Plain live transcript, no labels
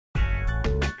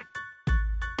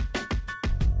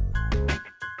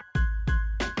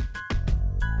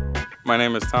My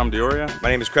name is Tom Dioria. My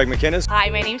name is Craig McInnes. Hi,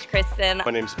 my name's Kristen.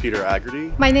 My name is Peter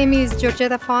Aggerty. My name is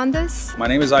Georgetta Fondas. My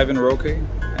name is Ivan Roque,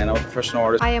 and I'm a professional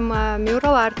artist. I am a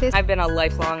mural artist. I've been a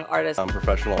lifelong artist. I'm a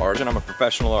professional artist. And I'm a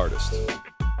professional artist.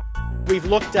 We've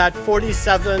looked at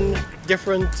 47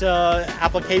 different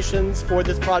applications for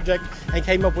this project and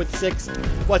came up with 6.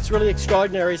 What's really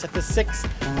extraordinary is that the 6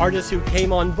 artists who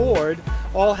came on board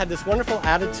all had this wonderful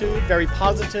attitude, very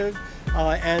positive,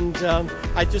 and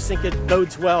I just think it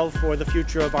bodes well for the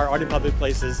future of our art in public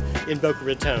places in Boca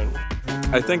Raton.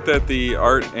 I think that the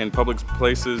art in public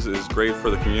places is great for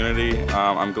the community.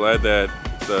 I'm glad that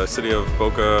the city of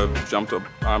Boca jumped up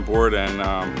on board, and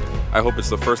I hope it's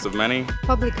the first of many.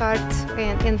 Public art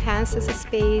enhances a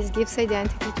space, gives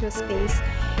identity to a space.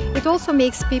 It also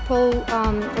makes people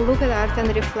look at art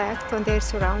and reflect on their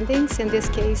surroundings, in this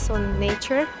case on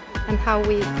nature and how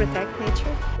we protect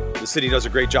nature. The city does a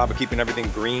great job of keeping everything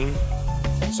green.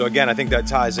 So again, I think that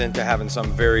ties into having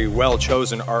some very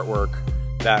well-chosen artwork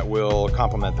that will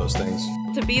complement those things.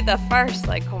 To be the first,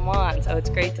 like, come on. So it's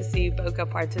great to see Boca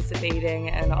participating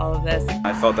and all of this.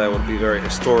 I felt that it would be very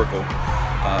historical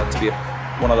to be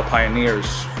one of the pioneers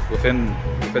within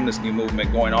this new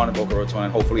movement going on in Boca Raton,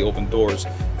 and hopefully open doors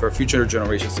for future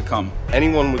generations to come.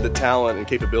 Anyone with the talent and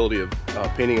capability of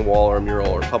painting a wall or a mural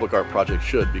or a public art project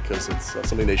should, because it's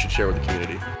something they should share with the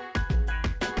community.